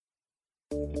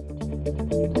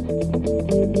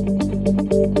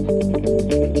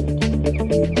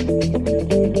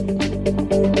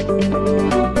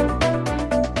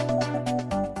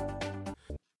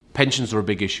Pensions are a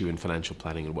big issue in financial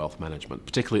planning and wealth management,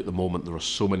 particularly at the moment. There are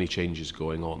so many changes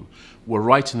going on. We're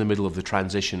right in the middle of the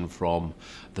transition from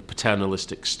the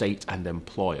paternalistic state and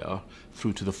employer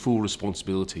through to the full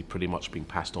responsibility pretty much being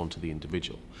passed on to the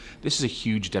individual. This is a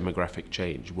huge demographic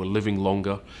change. We're living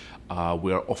longer,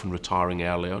 we're often retiring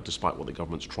earlier despite what the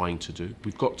government's trying to do.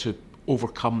 We've got to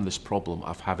overcome this problem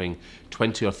of having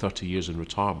 20 or 30 years in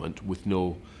retirement with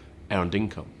no earned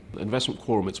income. Investment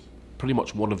Quorum, it's pretty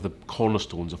much one of the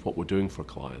cornerstones of what we're doing for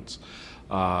clients.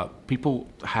 People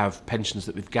have pensions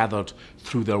that they've gathered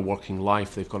through their working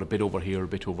life. They've got a bit over here, a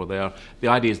bit over there. The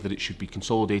idea is that it should be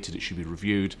consolidated, it should be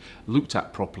reviewed, looked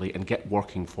at properly and get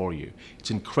working for you.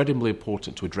 It's incredibly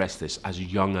important to address this as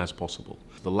young as possible.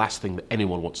 The last thing that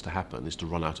anyone wants to happen is to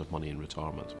run out of money in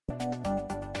retirement.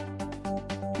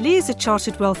 Lee is a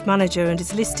chartered wealth manager and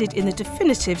is listed in the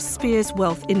definitive Spears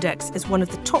Wealth Index as one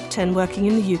of the top 10 working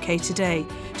in the UK today.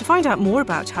 To find out more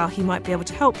about how he might be able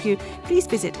to help you, please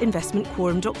visit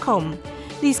investmentquorum.com.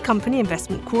 Lee's company,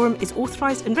 Investment Quorum, is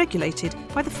authorised and regulated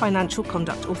by the Financial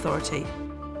Conduct Authority.